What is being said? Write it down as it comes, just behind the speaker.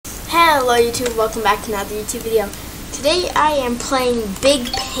Hello YouTube, welcome back to another YouTube video. Today I am playing Big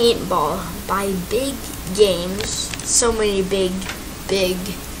Paintball by Big Games. So many big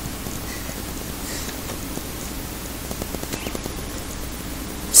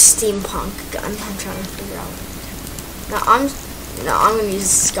steampunk gun. I'm trying to figure out. I'm gonna use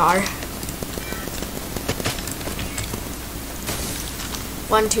Scar.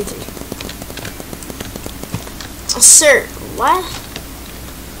 1, 2, 3. Sir, what?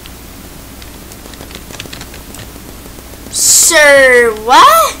 Sir,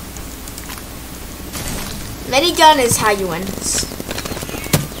 what? Minigun is how you win this.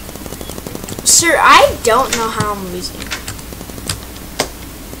 Sir, I don't know how I'm losing.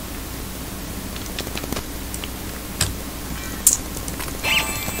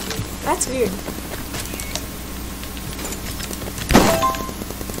 That's weird.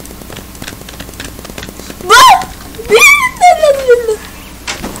 What?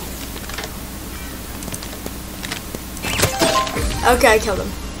 Okay, I killed him.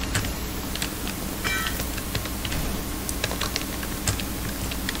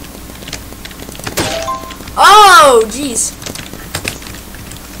 Oh, jeez.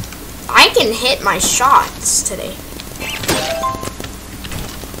 I can hit my shots today.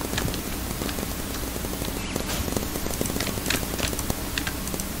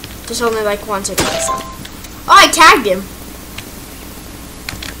 Just only like once or twice. So. Oh, I tagged him.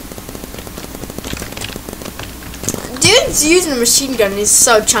 Dude's using a machine gun and he's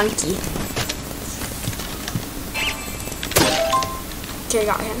so chunky. Okay, I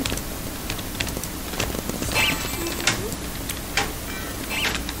got him.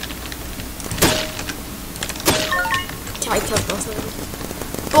 Okay, I killed both of them.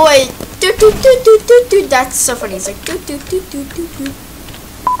 Boy, do. That's so funny. It's like do.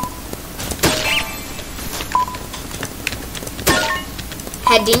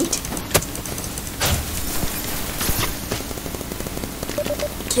 Head dinked.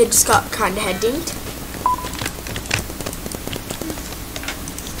 Kid just got kind of head dinked.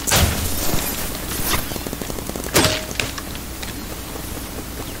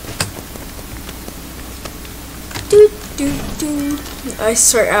 Do. I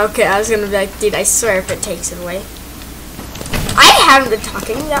swear. Okay, I was gonna be like, dude, I swear if it takes it away. I haven't been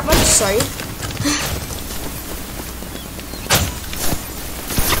talking that much. Sorry.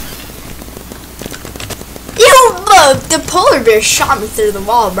 The polar bear shot me through the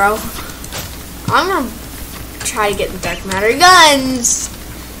wall, bro. I'm gonna try to get the dark matter guns.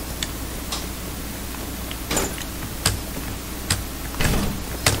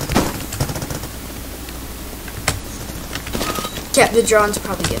 Yeah, the drone's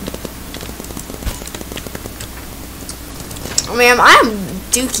probably good. Oh man, I'm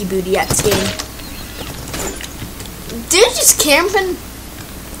dookie booty at this game. Dude just camping.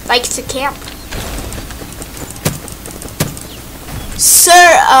 Likes to camp. Sir,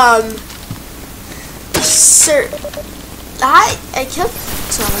 I killed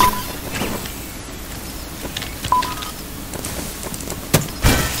someone.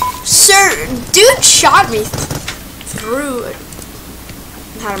 Sir, dude shot me through.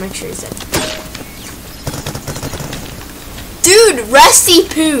 How to make sure he's dead. Dude, Rusty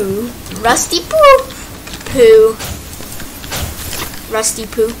Poo,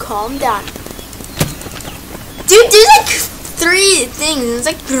 calm down. Dude, there's like 3 things. It's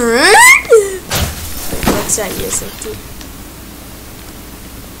like, what's that use like, dude?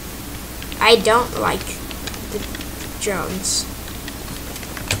 I don't like the drones.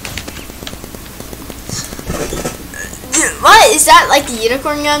 What is that? Like the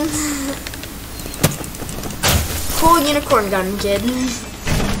unicorn gun? Cool unicorn gun, kid.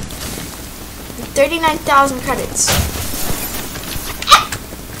 39,000 credits.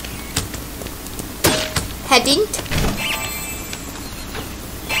 Head dinked.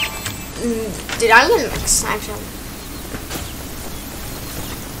 Dude, I'm gonna like snipe him.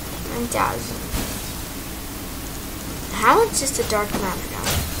 9,000. How much is the dark matter now?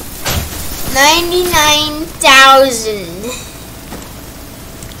 99,000.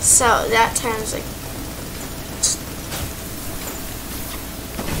 So that times like.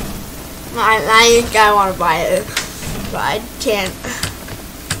 I want to buy it, but I can't.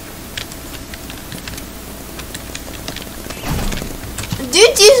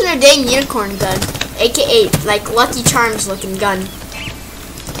 Dude's using a dang unicorn gun, aka like Lucky Charms looking gun,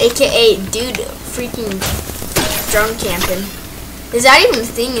 aka dude freaking drone camping. Is that even a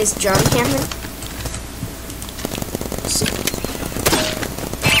thing? Is drone camping?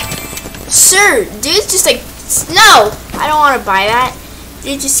 Sir, dude's just like, no, I don't want to buy that.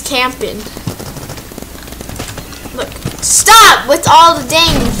 Dude's just camping. Look. Stop with all the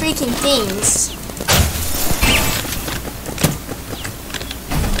dang freaking things.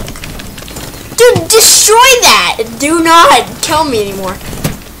 Dude, destroy that. Do not kill me anymore.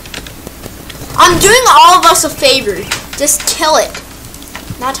 I'm doing all of us a favor. Just kill it.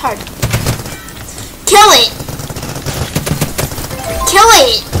 Not hard. Kill it. Kill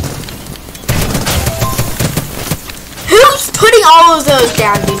it. Who's putting all of those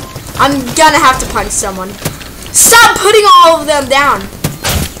down, dude? I'm gonna have to punch someone. Stop putting all of them down.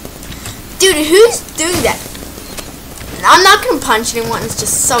 Dude, who's doing that? I'm not gonna punch anyone. It's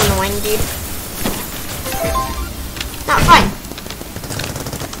just so annoying, dude. Not fine.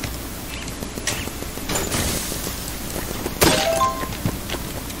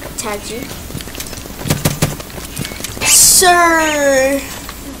 Tag you. Sir.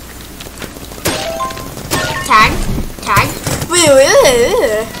 Tag.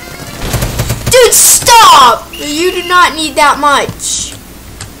 Dude, stop! You do not need that much.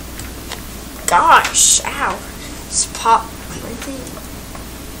 Gosh, ow. Just pop.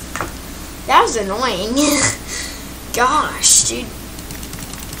 That was annoying. Gosh, dude.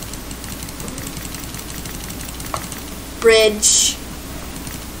 Bridge.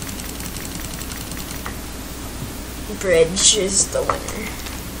 Bridge is the winner.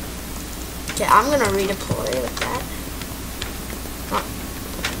 Okay, I'm gonna redeploy with that.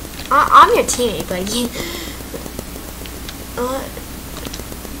 I'm your teammate, buddy.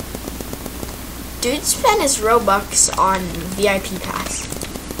 Dude spent his Robux on VIP pass.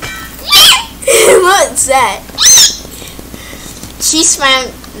 What's that? She's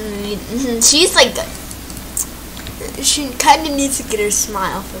like, she kind of needs to get her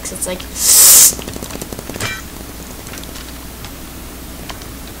smile fixed. It's like,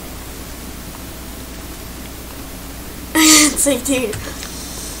 it's like, dude,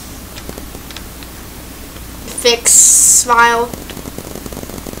 fix smile.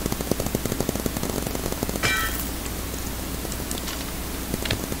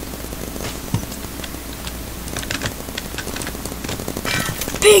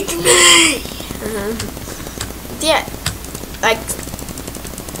 Pick me. Yeah, like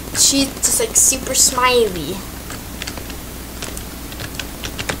she's just like super smiley.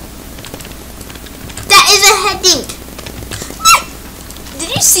 That is a heading. Did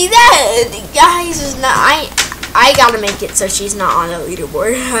you see that? Guys, is not. I gotta make it so she's not on a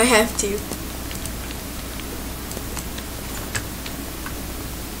leaderboard. I have to.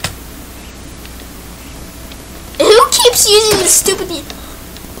 Who keeps using the stupid?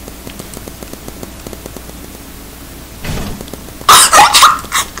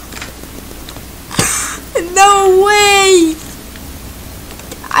 No way!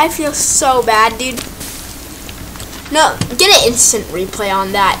 I feel so bad, dude. No, get an instant replay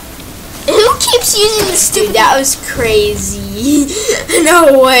on that. Who keeps using the stupid? Dude, that was crazy.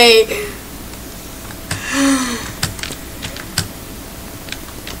 No way.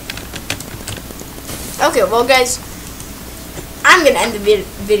 Okay, well, guys, I'm gonna end the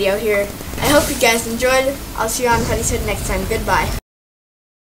video here. I hope you guys enjoyed. I'll see you on Petty Said next time. Goodbye.